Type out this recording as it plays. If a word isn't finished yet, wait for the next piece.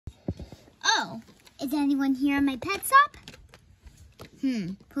Oh, is anyone here in my pet shop?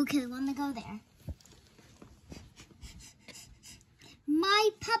 Who could want to go there? My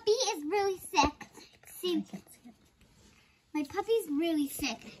puppy is really sick. See, my puppy's really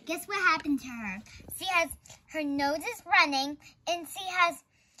sick. Guess what happened to her? Her nose is running and she has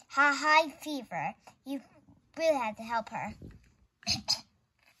a high fever. You really have to help her.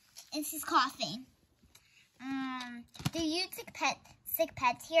 And she's coughing. Do you take sick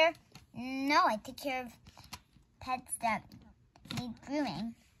pets here? No, I take care of pets that need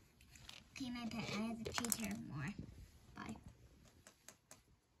grooming. Okay, my pet, I have to treat her more. Bye.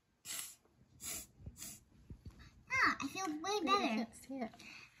 I feel way better.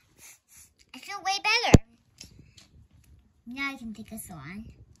 I feel way better. Now I can take a salon.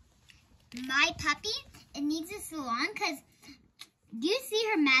 My puppy, it needs a salon because do you see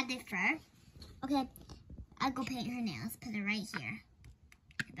her matted fur? Okay, I'll go paint her nails. Put her right here.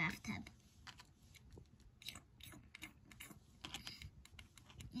 The bathtub.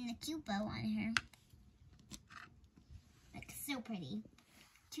 And a cute bow on her. Like so pretty.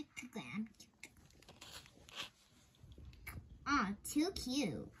 Cute to glam. Oh, too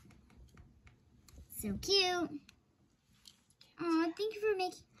cute. So cute. Oh, thank you for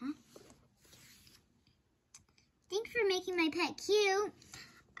making, Thanks for making my pet cute.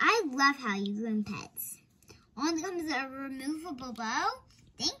 I love how you groom pets. On comes a removable bow.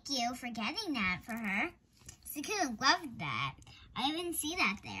 Thank you for getting that for her. She could have loved that. I didn't see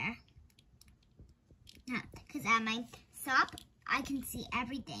that there. No, because at my shop, I can see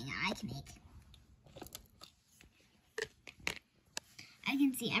everything I can make. I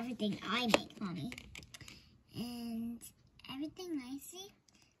can see everything I make, Mommy. And everything I see,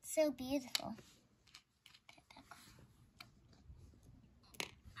 so beautiful.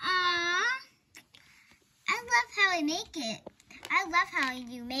 Aww. I love how I make it. I love how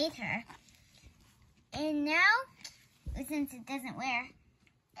you made her. And now, since it doesn't wear,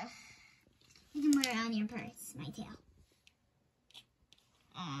 you can wear it on your purse, my tail.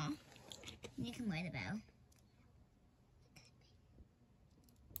 Aww. You can wear the bow.